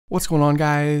What's going on,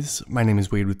 guys? My name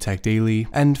is Wade with Tech Daily,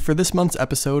 and for this month's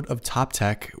episode of Top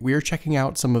Tech, we are checking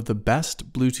out some of the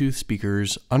best Bluetooth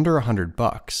speakers under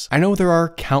 $100. I know there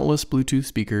are countless Bluetooth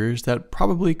speakers that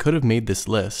probably could have made this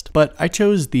list, but I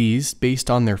chose these based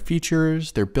on their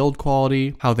features, their build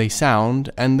quality, how they sound,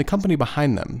 and the company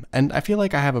behind them, and I feel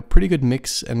like I have a pretty good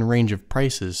mix and range of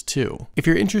prices too. If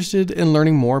you're interested in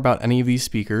learning more about any of these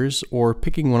speakers or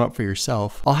picking one up for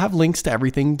yourself, I'll have links to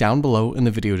everything down below in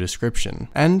the video description.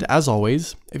 And as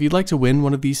always, if you'd like to win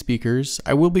one of these speakers,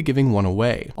 I will be giving one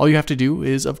away. All you have to do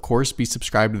is, of course, be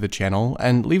subscribed to the channel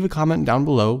and leave a comment down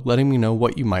below letting me know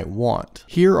what you might want.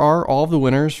 Here are all of the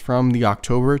winners from the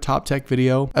October Top Tech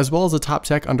video, as well as the Top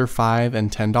Tech under $5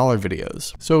 and $10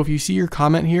 videos. So if you see your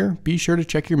comment here, be sure to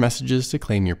check your messages to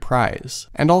claim your prize.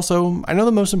 And also, I know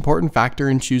the most important factor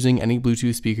in choosing any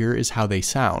Bluetooth speaker is how they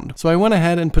sound. So I went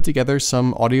ahead and put together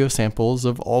some audio samples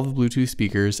of all the Bluetooth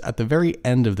speakers at the very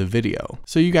end of the video,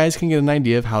 so you guys can get an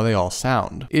idea of how they all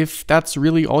sound. If that's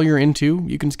really all you're into,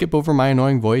 you can skip over my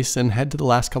annoying voice and head to the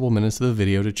last couple minutes of the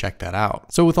video to check that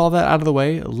out. So with all that out of the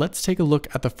way, let's take a look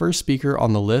at the first speaker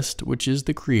on the list, which is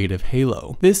the Creative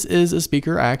Halo. This is a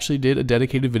speaker I actually did a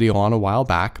dedicated video on a while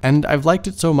back, and I've liked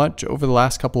it so much over the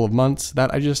last couple of months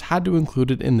that I just had to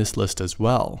include it in this list as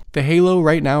well. The Halo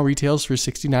right now retails for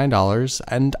 $69,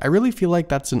 and I really feel like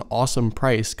that's an awesome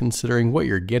price considering what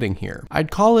you're getting here.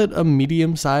 I'd call it a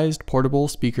medium-sized portable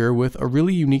speaker with a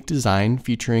really unique design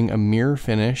featuring a mirror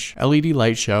finish, LED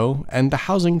light show, and the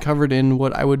housing covered in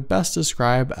what I would best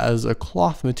describe as a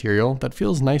cloth material that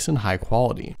feels nice and high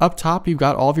quality. Up top, you've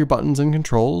got all of your buttons and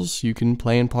controls. You can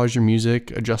play and pause your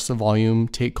music, adjust the volume,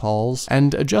 take calls,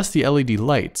 and adjust the LED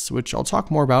lights, which I'll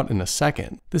talk more about in a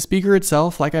second. The speaker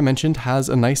itself, like I mentioned, has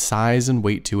a nice size and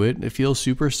weight to it. It feels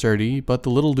super sturdy, but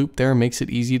the little loop there makes it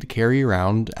easy to carry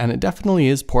around, and it definitely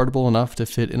is portable enough to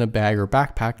fit in a bag or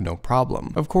backpack no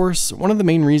problem. Of course, one of the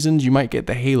main reasons you might get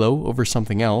the Halo over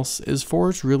something else is for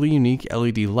its really unique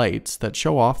LED lights that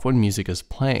show off when music is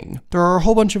playing. There are a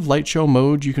whole bunch of light show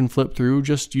modes you can flip through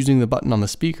just using the button on the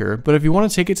speaker, but if you want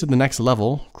to take it to the next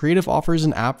level, Creative offers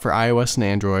an app for iOS and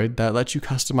Android that lets you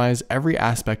customize every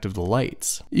aspect of the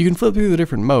lights. You can flip through the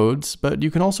different modes, but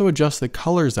you can also adjust the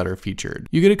colors that are featured.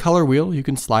 You get a color wheel you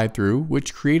can slide through,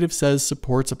 which Creative says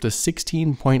supports up to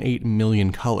 16.8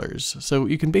 million colors, so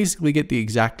you can basically get the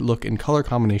exact look and color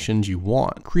combinations you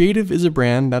want. Creative is a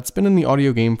brand that's been in the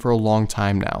audio game for a long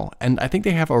time now, and I think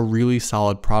they have a really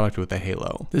solid product with the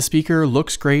Halo. The speaker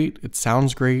looks great, it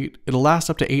sounds great, it'll last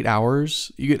up to 8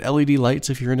 hours, you get LED lights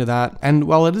if you're into that, and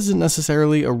while it isn't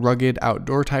necessarily a rugged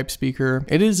outdoor type speaker,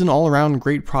 it is an all-around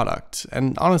great product,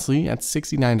 and honestly, at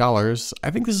 $69,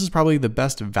 I think this is probably the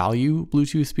best value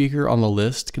Bluetooth speaker on the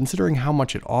list considering how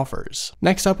much it offers.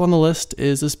 Next up on the list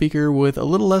is a speaker with a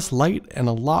little less light and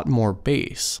a lot more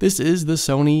bass. This is the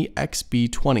Sony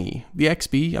XB20. The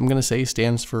XB, I'm gonna say,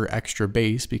 stands for extra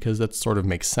bass because that sort of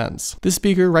makes sense. This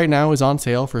speaker right now is on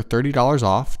sale for $30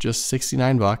 off, just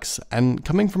 69 bucks, and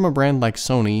coming from a brand like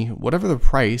Sony, whatever the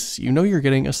price, you know you're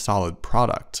getting a solid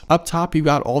product. Up top, you've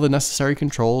got all the necessary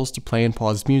controls to play and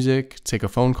pause music, take a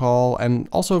phone call, and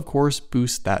also of course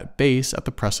boost that bass at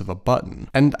the press of a button.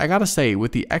 And I gotta say,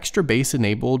 with the extra bass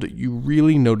enabled, you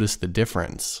really notice the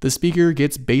difference. The speaker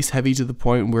gets bass heavy to the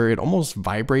point where it almost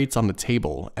vibrates on the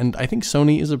table, and I think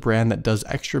Sony is a brand that does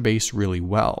extra bass really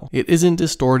well. It isn't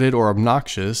distorted or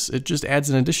obnoxious, it just adds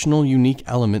an additional unique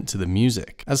element to the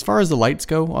music. As far as the lights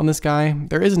go on this guy,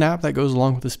 there is an app that goes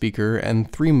along with the speaker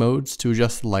and 3 modes to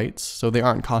adjust the lights so they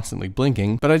aren't constantly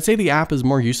blinking, but I'd say the app is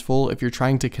more useful if you're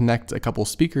trying to connect a couple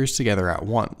speakers together at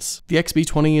once. The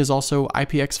XB20 is also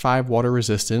IPX5 water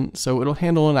resistant, so it'll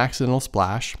handle an accidental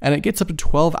splash, and it gets up to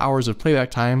 12 hours of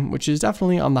playback time, which is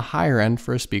definitely on the higher end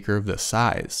for a speaker of this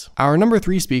size. Our number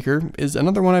 3 speaker is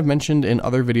another one I've mentioned in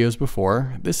other videos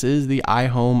before. This is the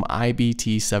iHome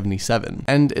IBT77,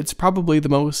 and it's probably the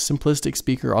most simplistic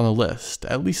speaker on the list,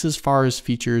 at least as far as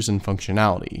features and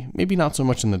functionality, maybe not so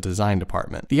much in the design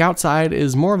department. The outside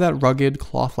is more of that rugged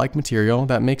cloth-like material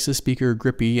that makes the speaker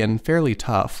grippy and fairly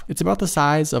tough. It's about the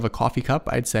size of a coffee cup,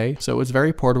 I'd say, so it's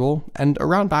very portable, and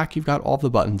around back you've got all the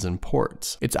buttons and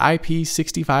ports. It's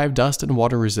IP65 dust and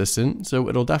water resistant, so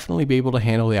it'll definitely be able to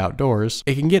handle the outdoors.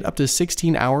 It can get up to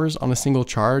 16 hours on a single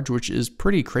charge, which is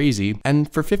pretty crazy,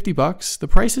 and for 50 bucks, the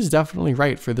price is definitely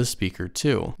right for this speaker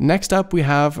too. Next up, we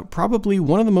have probably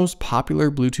one of the most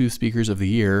popular Bluetooth speakers of the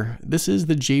year. This is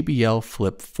the JBL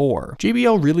Flip 4.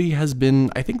 JBL really has been,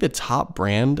 I think, the top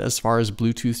brand as far as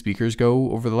Bluetooth speakers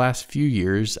go over the last few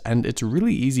years, and it's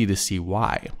really easy to see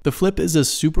why. The Flip is a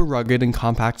super rugged and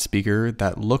compact speaker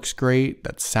that looks great,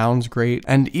 that sounds great,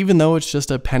 and even though it's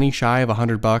just a penny shy of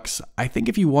 $100, I think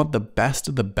if you want the best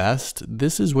of the best best,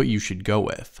 this is what you should go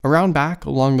with. Around back,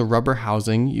 along the rubber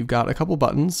housing, you've got a couple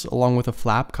buttons, along with a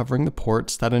flap covering the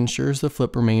ports that ensures the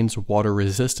flip remains water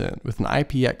resistant with an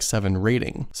IPX7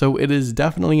 rating. So it is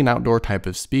definitely an outdoor type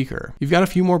of speaker. You've got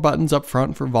a few more buttons up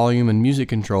front for volume and music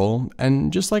control,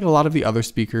 and just like a lot of the other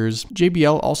speakers,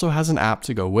 JBL also has an app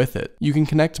to go with it. You can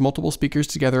connect multiple speakers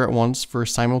together at once for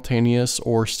simultaneous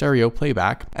or stereo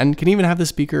playback, and can even have the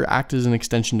speaker act as an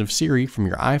extension of Siri from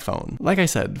your iPhone. Like I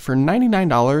said, for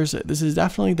 $99, this is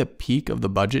definitely the peak of the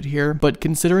budget here, but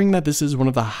considering that this is one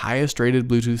of the highest rated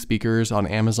Bluetooth speakers on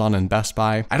Amazon and Best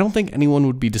Buy, I don't think anyone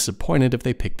would be disappointed if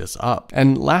they picked this up.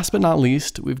 And last but not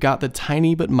least, we've got the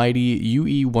tiny but mighty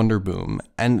UE Wonderboom,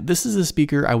 and this is the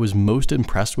speaker I was most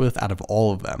impressed with out of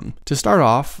all of them. To start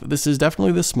off, this is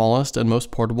definitely the smallest and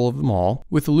most portable of them all.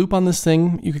 With the loop on this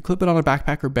thing, you could clip it on a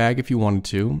backpack or bag if you wanted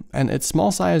to, and its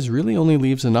small size really only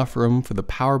leaves enough room for the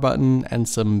power button and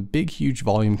some big huge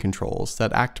volume controls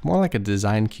that act more like a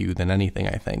design cue than anything,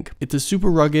 I think. It's a super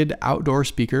rugged outdoor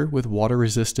speaker with water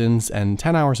resistance and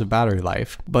 10 hours of battery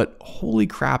life, but holy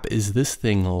crap is this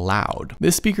thing loud.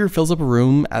 This speaker fills up a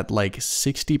room at like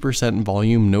 60%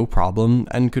 volume no problem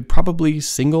and could probably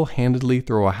single-handedly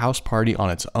throw a house party on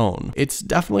its own. It's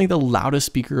definitely the loudest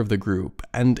speaker of the group,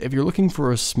 and if you're looking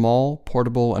for a small,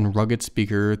 portable, and rugged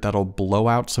speaker that'll blow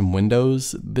out some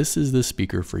windows, this is the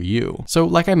speaker for you. So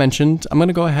like I mentioned, I'm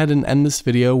gonna go ahead and end this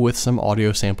video with some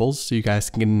audio samples so you guys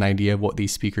can get an idea of what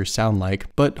these speakers sound like,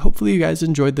 but hopefully you guys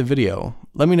enjoyed the video.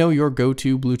 Let me know your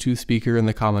go-to Bluetooth speaker in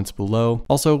the comments below.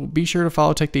 Also, be sure to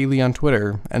follow Tech Daily on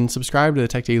Twitter and subscribe to the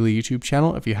Tech Daily YouTube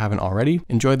channel if you haven't already.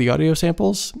 Enjoy the audio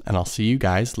samples, and I'll see you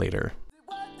guys later.